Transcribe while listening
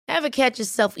Ever catch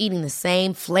yourself eating the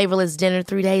same flavorless dinner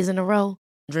 3 days in a row?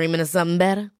 Dreaming of something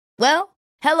better? Well,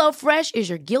 HelloFresh is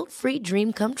your guilt-free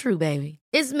dream come true, baby.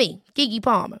 It's me, Keke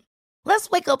Palmer. Let's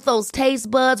wake up those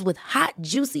taste buds with hot,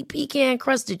 juicy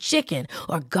pecan-crusted chicken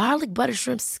or garlic butter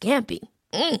shrimp scampi.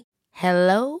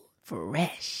 Hello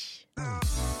Fresh.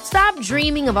 Stop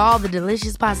dreaming of all the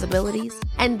delicious possibilities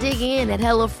and dig in at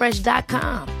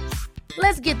HelloFresh.com.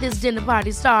 Let's get this dinner party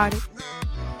started.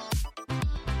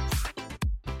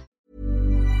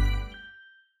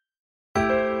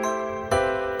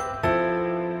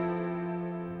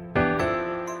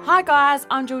 Hi guys,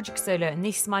 I'm Georgia Kasula and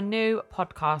this is my new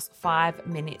podcast, 5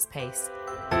 Minutes Peace.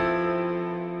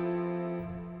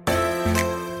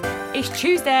 It's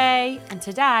Tuesday and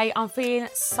today I'm feeling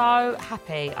so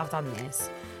happy I've done this.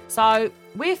 So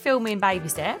we're filming Baby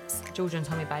Steps, Georgia and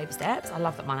Tommy Baby Steps. I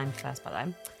love that my name's first by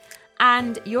them.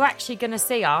 And you're actually going to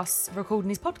see us recording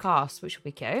this podcast, which will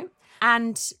be cute.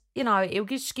 And, you know, it'll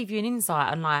just give you an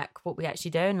insight on, like, what we actually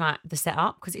do and, like, the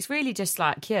setup. Because it's really just,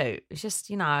 like, cute. It's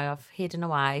just, you know, I've hidden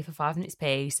away for 5 minutes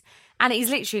peace. And it is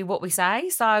literally what we say.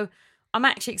 So I'm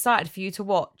actually excited for you to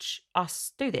watch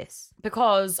us do this.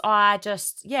 Because I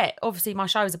just, obviously my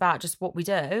show's about just what we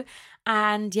do.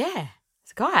 And,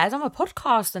 so guys, I'm a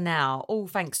podcaster now, all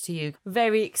thanks to you.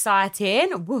 Very exciting.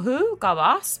 Woohoo, go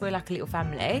us. We're like a little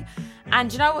family.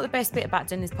 And you know what the best bit about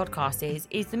doing this podcast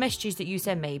is the messages that you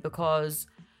send me because,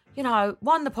 you know,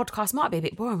 one, the podcast might be a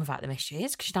bit boring without the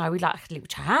messages because, you know, we like a little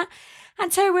chat.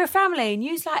 And two, we're a family and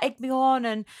you like egg me on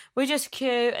and we're just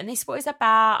cute and this is what it's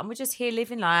about and we're just here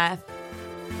living life.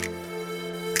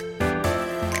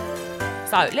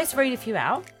 So let's read a few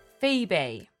out.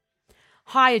 Phoebe.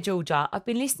 Hiya, Georgia. I've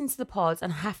been listening to the pods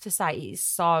and I have to say it is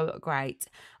so great.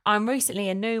 I'm recently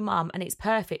a new mum and it's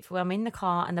perfect for when I'm in the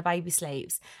car and the baby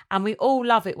sleeps. And we all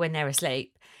love it when they're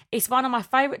asleep. It's one of my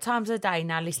favourite times of the day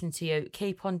now listening to you.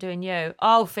 Keep on doing you.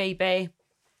 Oh, Phoebe,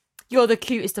 you're the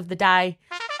cutest of the day.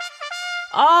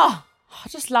 Oh, I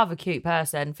just love a cute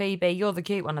person. Phoebe, you're the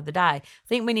cute one of the day. I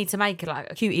think we need to make it like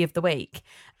a cutie of the week.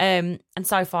 And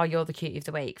so far, you're the cutie of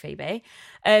the week, Phoebe.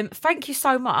 Thank you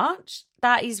so much.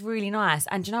 That is really nice.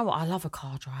 And you know what? I love a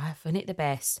car drive. Isn't it the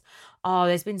best? Oh,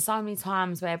 there's been so many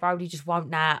times where Brody just won't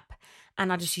nap.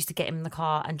 And I just used to get him in the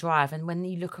car and drive. And when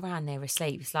you look around, they're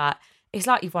asleep. It's like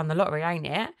you've won the lottery, ain't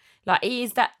it? Like it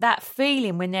is that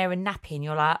feeling when they're napping.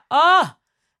 You're like, oh,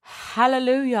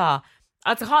 hallelujah.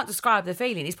 I can't describe the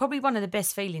feeling. It's probably one of the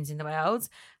best feelings in the world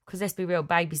because let's be real,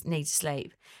 babies need to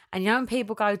sleep. And you know when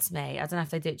people go to me, I don't know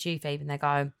if they do it to you, Phoebe, and they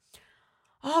go,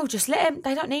 oh, just let them,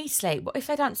 they don't need sleep. What if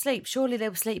they don't sleep? Surely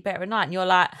they'll sleep better at night. And you're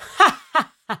like,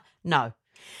 no.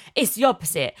 It's the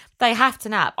opposite. They have to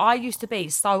nap. I used to be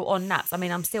so on naps. I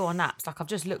mean, I'm still on naps. Like I've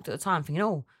just looked at the time thinking,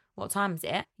 oh, what time is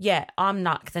it? Yeah, I'm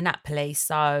not the nap police.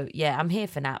 So yeah, I'm here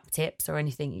for nap tips or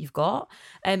anything you've got.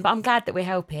 But I'm glad that we're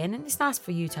helping. And it's nice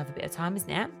for you to have a bit of time, isn't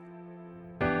it?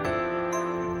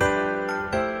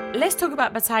 Let's talk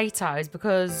about potatoes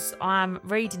because I'm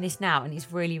reading this now and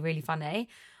it's really, really funny.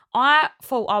 I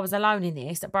thought I was alone in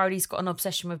this, that Brody's got an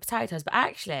obsession with potatoes, but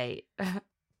actually,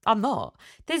 I'm not.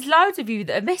 There's loads of you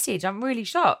that have messaged. I'm really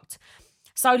shocked.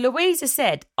 So Louisa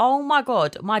said, oh my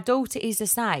God, my daughter is the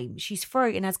same. She's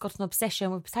 3 and has got an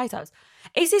obsession with potatoes.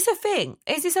 Is this a thing?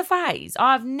 Is this a phase?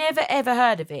 I've never ever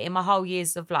heard of it in my whole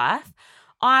years of life.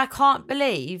 I can't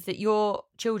believe that your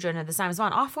children are the same as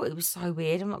mine. I thought it was so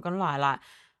weird. I'm not going to lie. Like,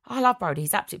 I love Brody.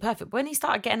 He's absolutely perfect. When he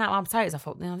started getting out my potatoes, I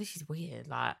thought, no, this is weird.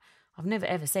 Like, I've never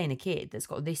ever seen a kid that's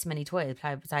got this many toys to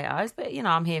play with potatoes, but you know,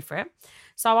 I'm here for it.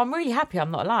 So I'm really happy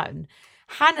I'm not alone.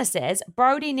 Hannah says,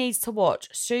 Brody needs to watch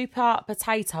Super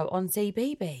Potato on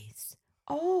CBeebies.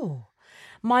 Oh,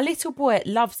 my little boy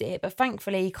loves it, but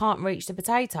thankfully he can't reach the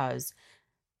potatoes.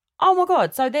 Oh my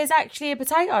God, so there's actually a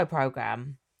potato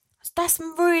programme. That's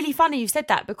really funny you said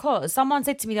that because someone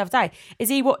said to me the other day, is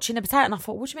he watching a potato? And I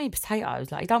thought, what do you mean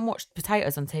potatoes? Like, you don't watch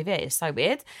potatoes on TV. It's so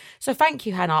weird. So thank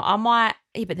you, Hannah. I might,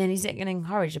 but then is it going to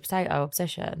encourage a potato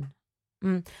obsession?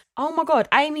 Oh my God.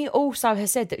 Amy also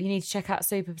has said that you need to check out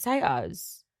Super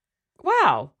Potatoes.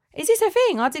 Wow. Is this a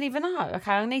thing? I didn't even know.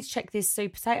 Okay, I need to check this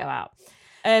Super Potato out.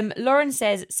 Lauren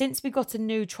says, since we got a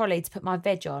new trolley to put my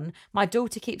veg on, my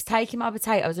daughter keeps taking my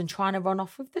potatoes and trying to run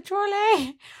off with the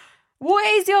trolley. What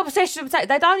is the obsession with potatoes?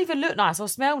 They don't even look nice or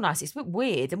smell nice. It's a bit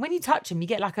weird. And when you touch them, you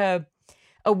get like a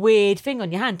weird thing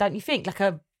on your hand, don't you think? Like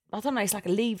I don't know, it's like a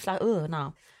leaf, like, oh,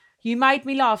 no. You made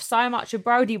me laugh so much with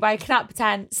Brody waking up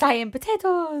saying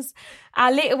potatoes.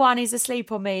 Our little one is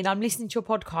asleep on me and I'm listening to your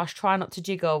podcast, try not to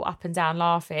jiggle up and down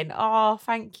laughing. Oh,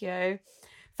 thank you.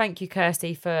 Thank you,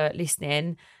 Kirsty, for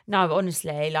listening. No,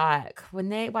 honestly, like when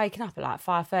they're waking up at like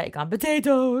 5:30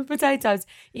 going, potatoes,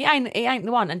 it ain't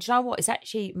the one. And do you know what? It's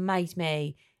actually made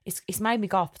me, it's made me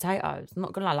go off potatoes. I'm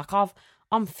not gonna lie. Like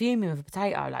I'm fuming with a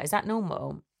potato. Like, is that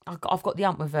normal? I've got the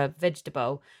ump with a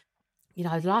vegetable. You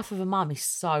know, the life of a mum is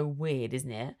so weird,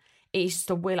 isn't it? It's just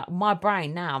a weird, like my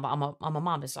brain now that I'm a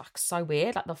mum is like so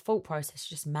weird. Like the thought process is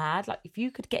just mad. Like if you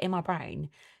could get in my brain,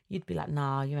 you'd be like,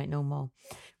 nah, you ain't normal.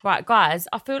 Right, guys,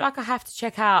 I feel like I have to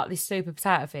check out this super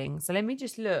potato thing. So let me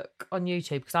just look on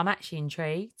YouTube because I'm actually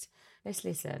intrigued. Let's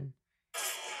listen.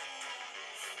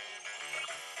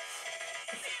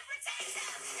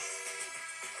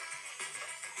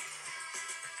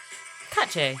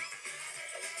 Catchy.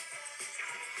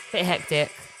 Bit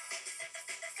hectic.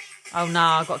 Oh no,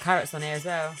 I've got carrots on here as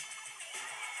well.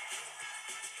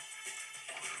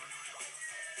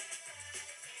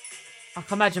 I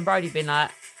can imagine Brody being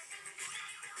like,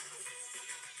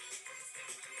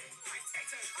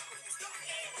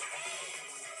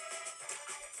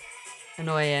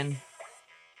 annoying.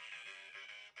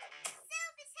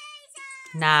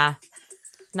 Nah,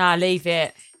 leave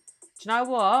it. Do you know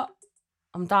what?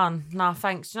 I'm done. Nah,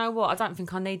 thanks. Do you know what? I don't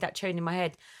think I need that tune in my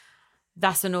head.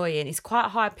 That's annoying. It's quite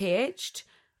high pitched.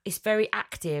 It's very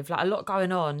active. Like a lot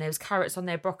going on. There was carrots on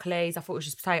there, broccolis. I thought it was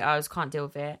just potatoes. Can't deal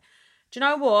with it. Do you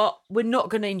know what? We're not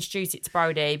going to introduce it to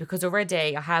Brody because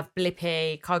already I have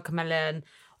Blippy, Cocomelon,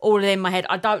 all in my head.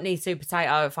 I don't need sweet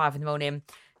potato at 5 a.m.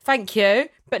 Thank you,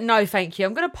 but no thank you.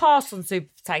 I'm going to pass on super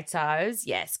potatoes.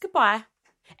 Yes, goodbye.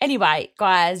 Anyway,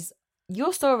 guys,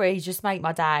 your stories just make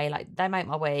my day. Like, they make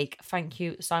my week. Thank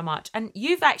you so much. And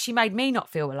you've actually made me not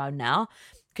feel alone now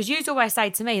because you always say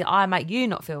to me that I make you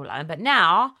not feel alone, but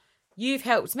now you've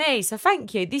helped me. So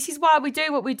thank you. This is why we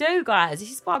do what we do, guys.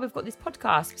 This is why we've got this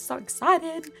podcast. We're so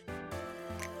excited.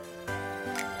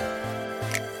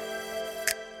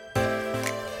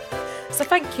 So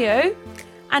thank you.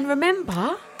 And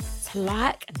remember to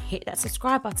like and hit that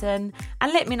subscribe button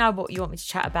and let me know what you want me to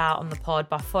chat about on the pod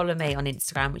by following me on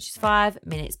Instagram, which is 5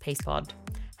 Minutes Peace Pod.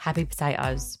 Happy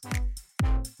potatoes.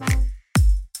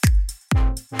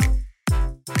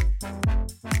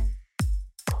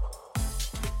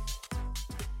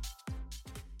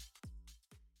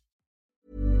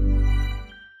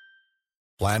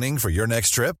 Planning for your next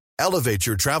trip? Elevate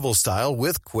your travel style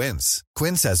with Quince.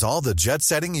 Quince has all the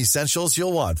jet-setting essentials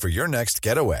you'll want for your next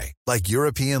getaway, like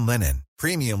European linen,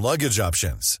 premium luggage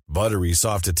options, buttery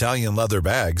soft Italian leather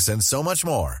bags, and so much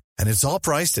more. And it's all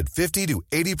priced at 50 to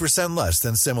 80% less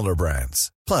than similar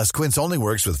brands. Plus, Quince only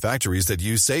works with factories that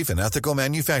use safe and ethical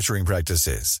manufacturing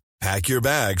practices. Pack your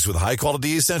bags with high-quality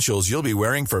essentials you'll be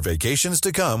wearing for vacations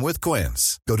to come with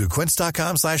Quince. Go to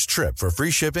quince.com/trip for free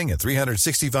shipping and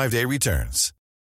 365-day returns.